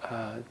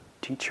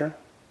teacher.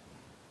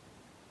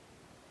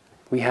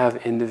 We have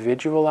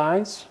individual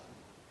eyes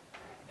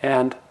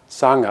and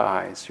Sangha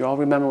eyes. You all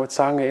remember what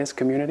Sangha is,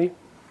 community?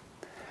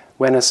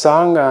 When a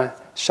Sangha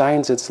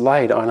shines its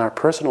light on our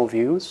personal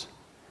views,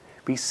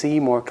 we see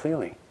more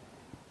clearly.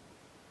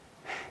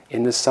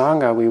 In the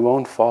Sangha, we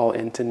won't fall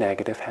into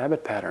negative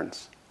habit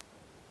patterns.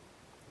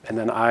 And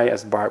then I,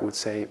 as Bart would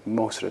say,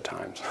 most of the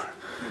times.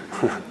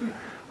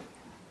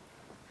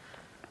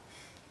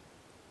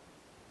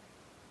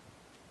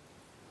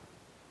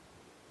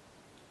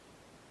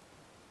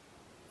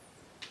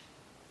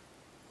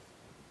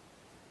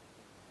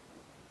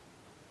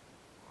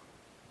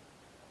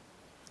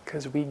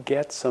 Because we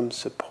get some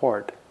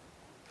support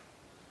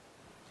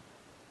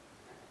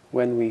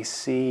when we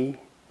see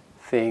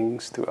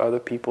things through other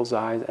people's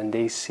eyes and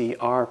they see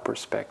our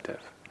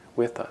perspective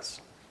with us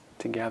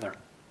together.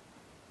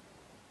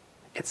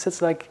 It's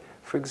just like,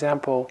 for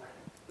example,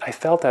 I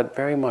felt that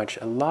very much.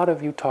 A lot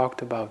of you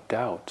talked about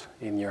doubt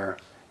in your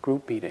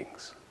group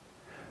meetings.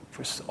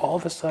 All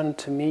of a sudden,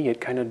 to me, it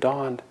kind of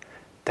dawned,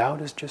 doubt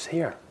is just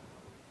here.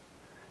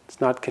 It's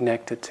not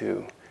connected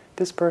to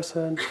this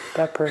person,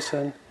 that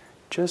person.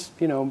 Just,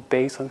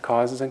 based on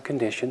causes and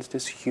conditions,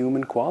 this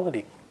human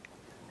quality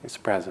is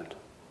present.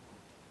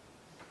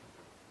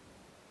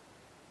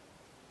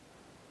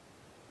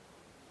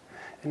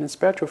 And in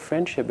spiritual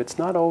friendship, it's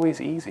not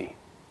always easy.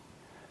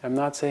 I'm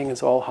not saying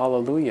it's all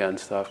hallelujah and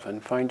stuff,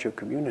 and find your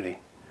community.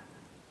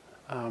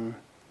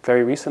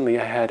 Very recently,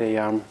 I had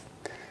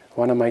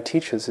one of my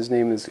teachers, his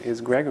name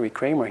is Gregory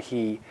Kramer.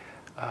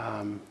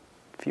 A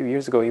few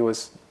years ago, he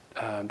was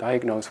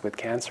diagnosed with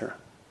cancer.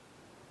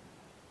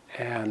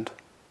 And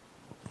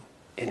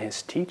in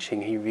his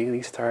teaching, he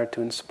really started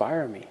to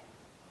inspire me.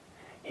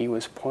 He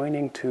was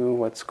pointing to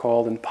what's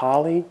called in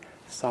Pali,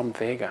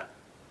 samvega.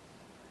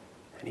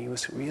 And he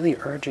was really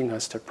urging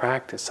us to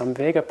practice.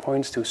 Samvega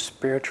points to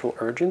spiritual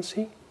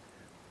urgency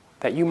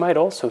that you might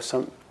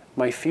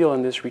might feel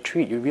in this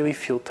retreat. You really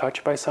feel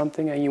touched by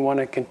something and you want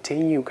to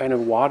continue kind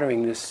of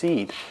watering the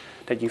seed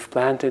that you've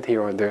planted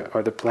here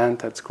or the plant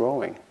that's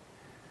growing.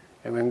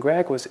 And when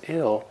Greg was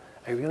ill,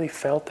 I really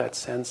felt that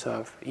sense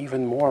of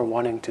even more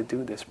wanting to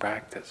do this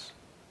practice.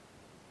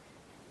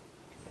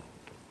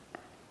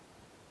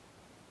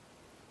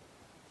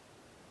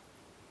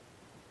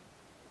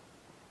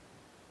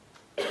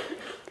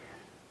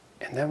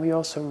 And then we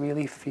also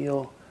really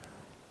feel,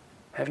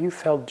 have you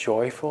felt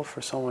joyful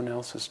for someone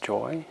else's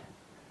joy?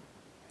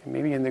 And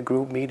maybe in the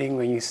group meeting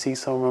when you see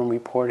someone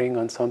reporting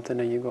on something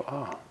and you go,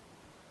 oh.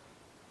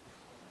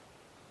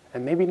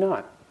 And maybe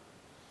not.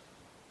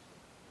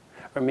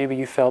 Or maybe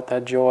you felt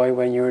that joy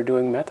when you were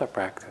doing metta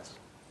practice.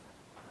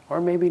 Or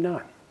maybe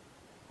not.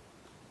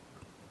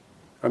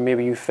 Or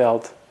maybe you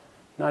felt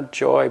not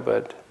joy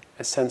but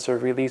a sense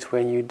of release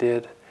when you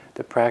did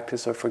the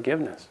practice of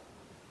forgiveness.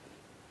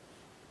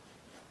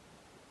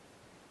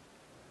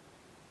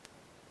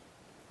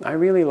 I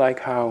really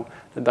like how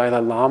the Dalai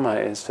Lama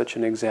is such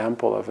an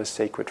example of a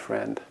sacred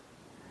friend.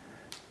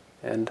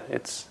 And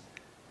it's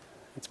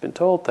been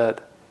told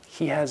that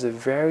he has a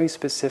very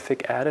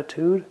specific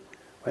attitude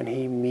when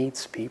he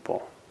meets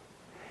people.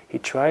 He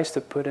tries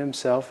to put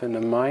himself in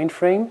a mind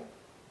frame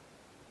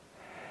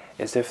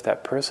as if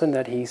that person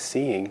that he's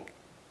seeing,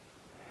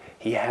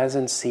 he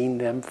hasn't seen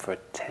them for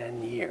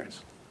 10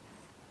 years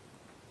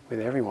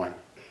with everyone.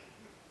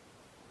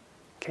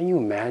 Can you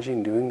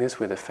imagine doing this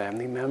with a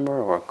family member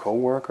or a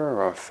coworker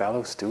or a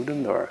fellow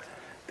student or a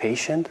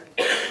patient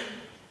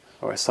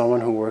or someone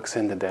who works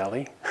in the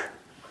deli?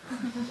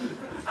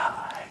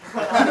 Hi.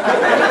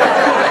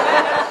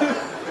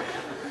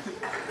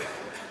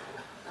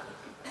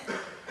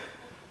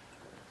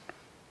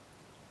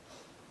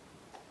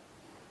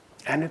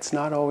 And it's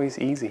not always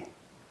easy.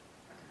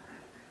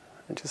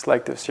 I'd just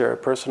like to share a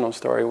personal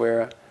story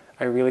where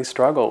I really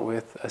struggled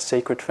with a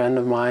sacred friend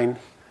of mine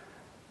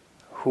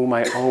whom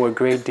I owe a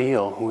great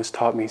deal, who has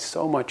taught me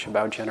so much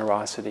about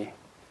generosity,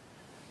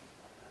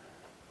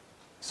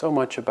 so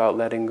much about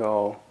letting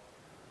go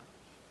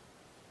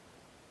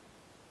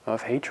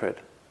of hatred.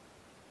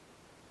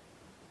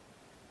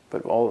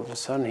 But all of a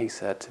sudden he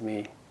said to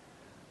me,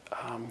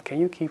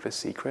 can you keep a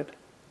secret?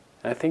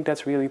 And I think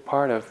that's really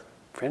part of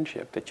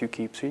friendship, that you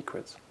keep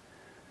secrets.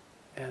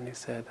 And he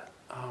said,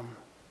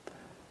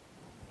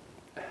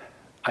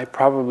 I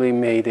probably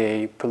made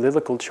a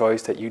political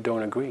choice that you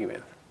don't agree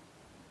with.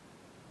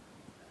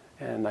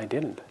 And I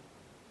didn't.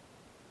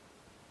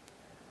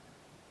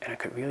 And I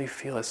could really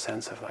feel a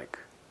sense of like,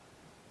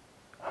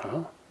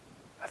 huh?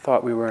 I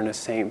thought we were on the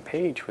same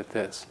page with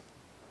this.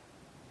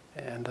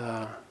 And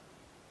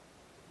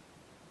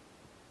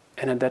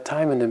at that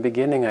time in the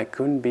beginning, I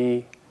couldn't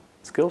be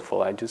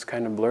skillful. I just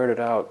kind of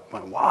blurted out,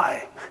 well,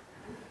 why?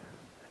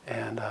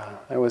 And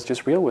I was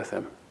just real with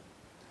him.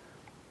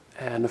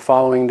 And the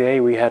following day,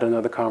 we had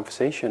another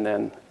conversation,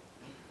 and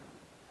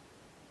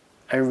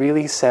I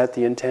really set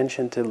the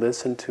intention to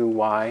listen to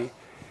why,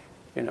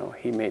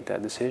 he made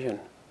that decision.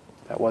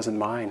 That wasn't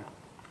mine.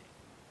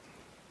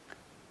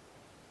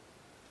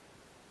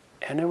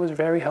 And it was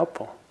very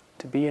helpful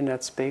to be in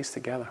that space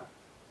together.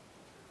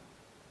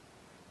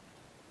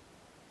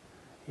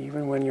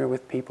 Even when you're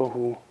with people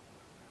who,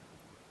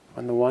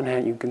 on the one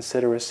hand, you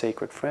consider a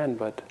sacred friend,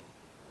 but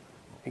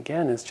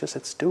again, it's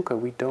dukkha.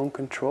 We don't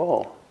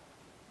control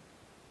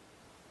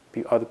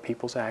other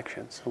people's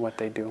actions and what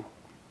they do.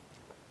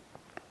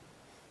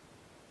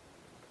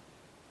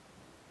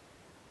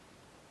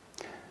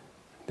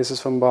 This is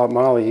from Bob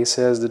Marley. He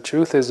says, the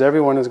truth is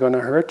everyone is going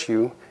to hurt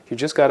you. You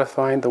just got to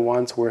find the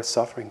ones worth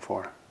suffering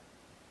for.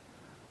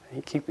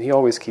 He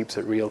always keeps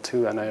it real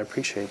too, and I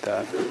appreciate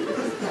that.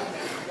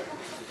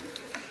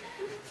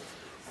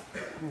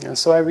 And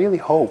so I really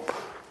hope,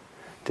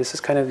 this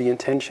is kind of the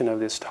intention of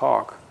this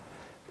talk,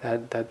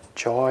 that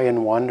joy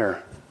and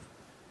wonder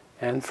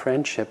and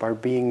friendship are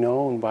being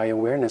known by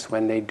awareness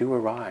when they do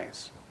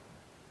arise.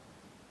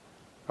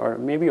 Or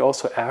maybe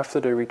also after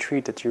the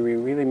retreat, that you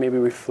really maybe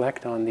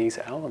reflect on these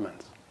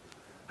elements,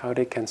 how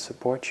they can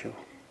support you.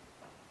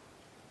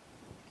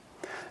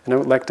 And I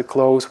would like to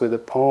close with a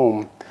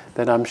poem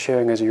that I'm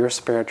sharing as your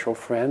spiritual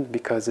friend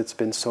because it's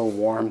been so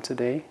warm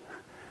today.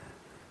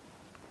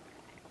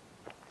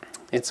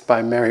 It's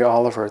by Mary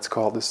Oliver. It's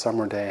called The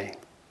Summer Day.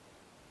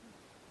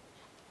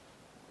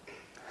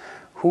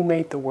 Who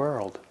made the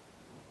world?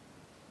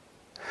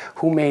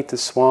 Who made the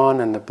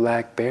swan and the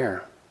black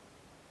bear?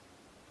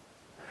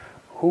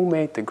 Who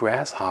made the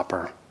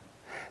grasshopper?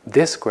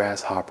 This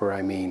grasshopper,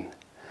 I mean.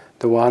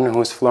 The one who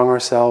has flung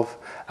herself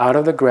out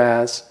of the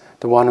grass,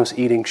 the one who's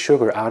eating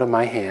sugar out of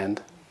my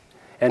hand,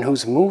 and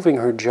who's moving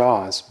her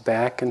jaws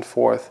back and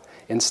forth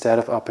instead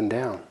of up and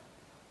down.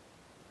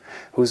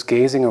 who's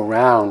gazing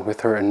around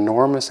with her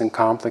enormous and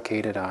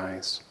complicated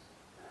eyes.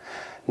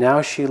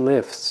 Now she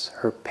lifts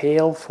her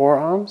pale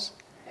forearms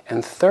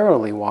and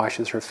thoroughly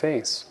washes her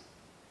face.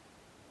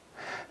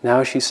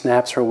 Now she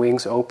snaps her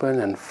wings open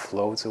and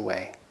floats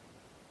away.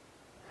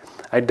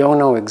 I don't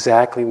know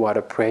exactly what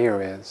a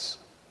prayer is.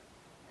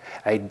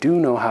 I do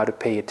know how to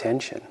pay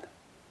attention,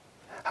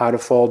 how to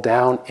fall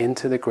down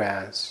into the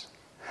grass,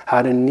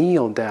 how to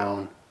kneel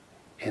down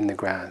in the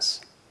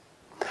grass,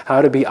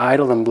 how to be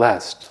idle and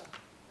blessed,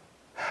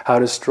 how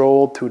to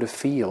stroll through the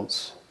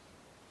fields,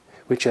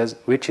 which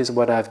is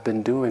what I've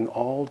been doing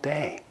all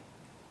day.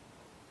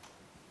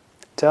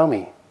 Tell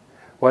me,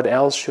 what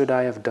else should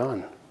I have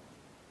done?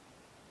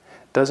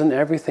 Doesn't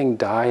everything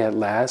die at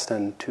last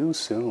and too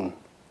soon?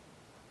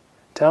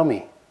 Tell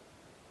me,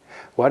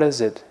 what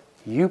is it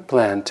you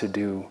plan to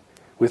do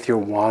with your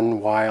one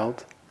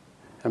wild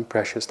and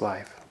precious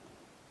life?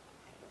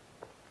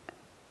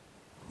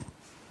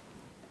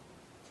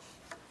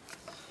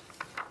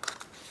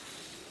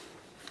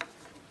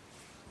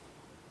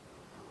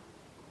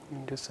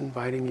 I'm just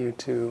inviting you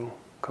to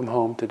come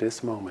home to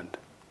this moment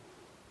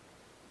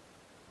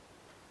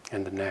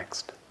and the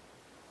next.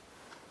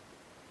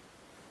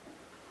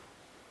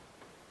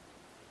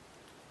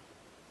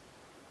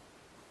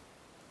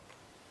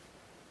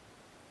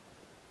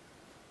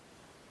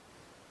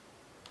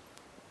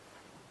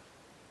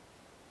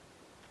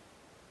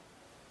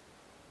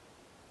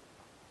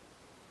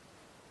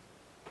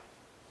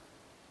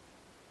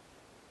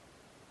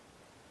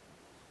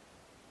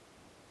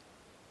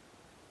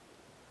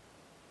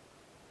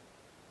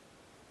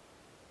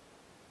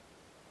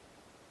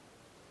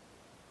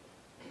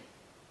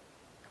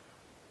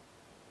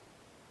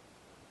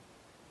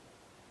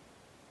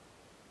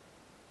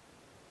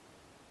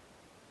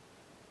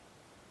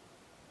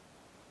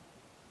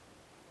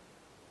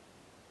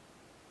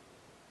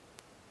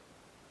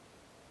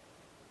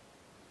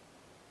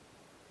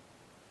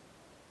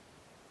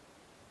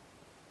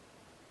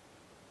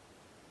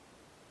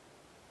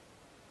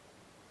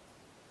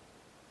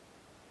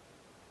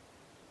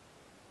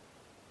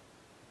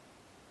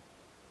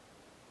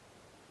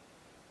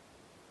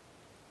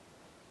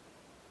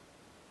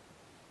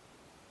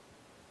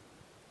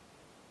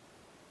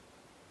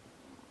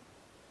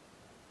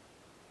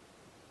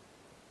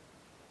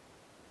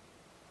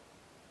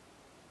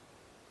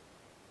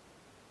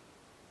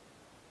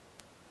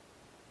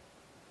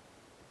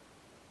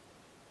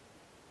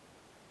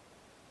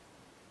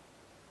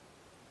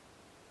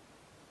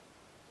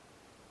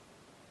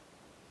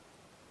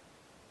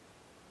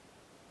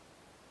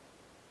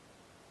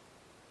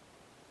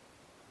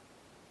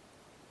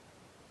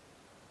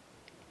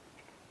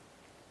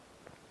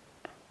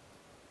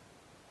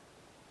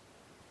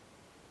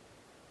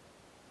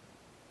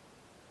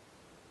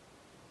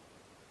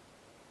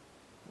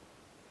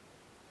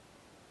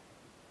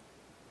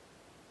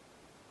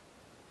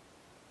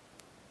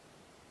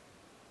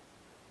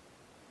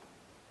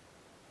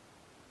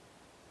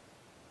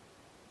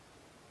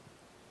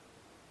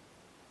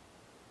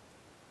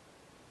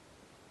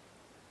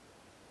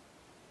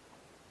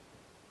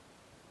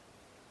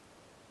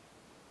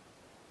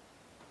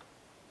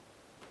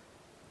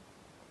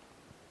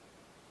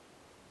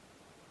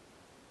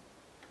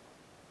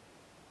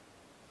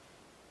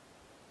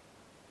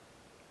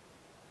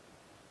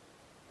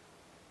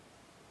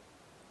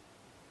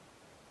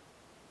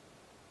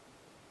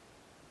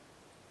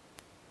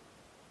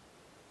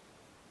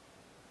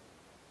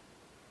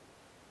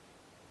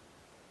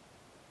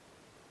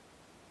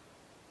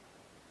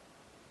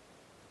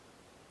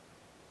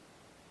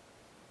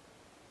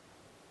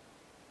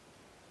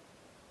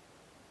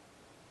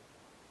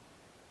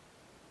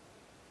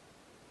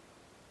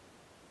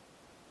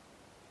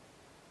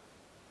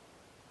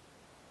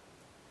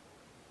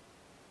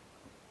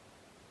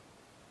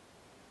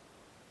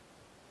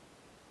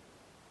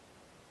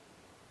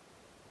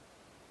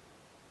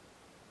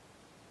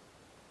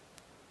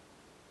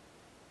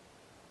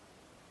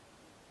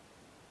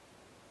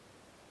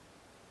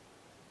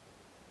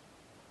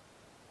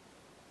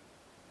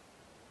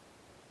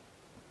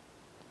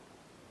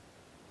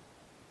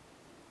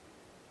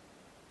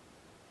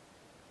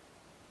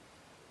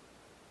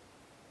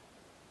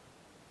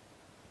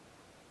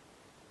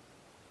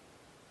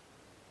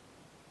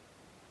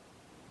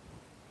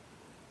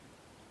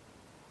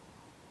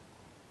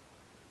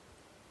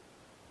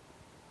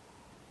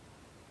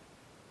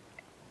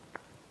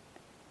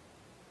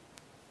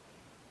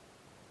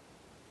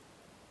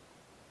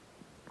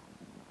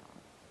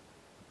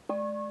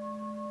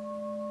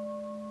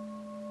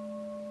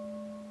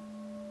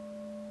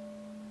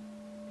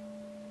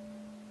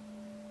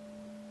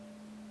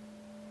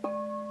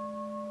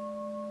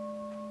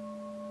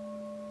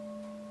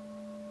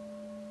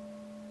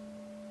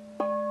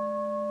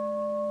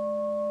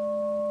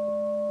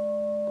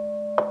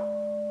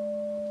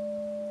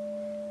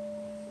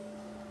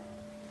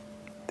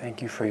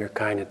 Thank you for your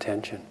kind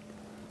attention.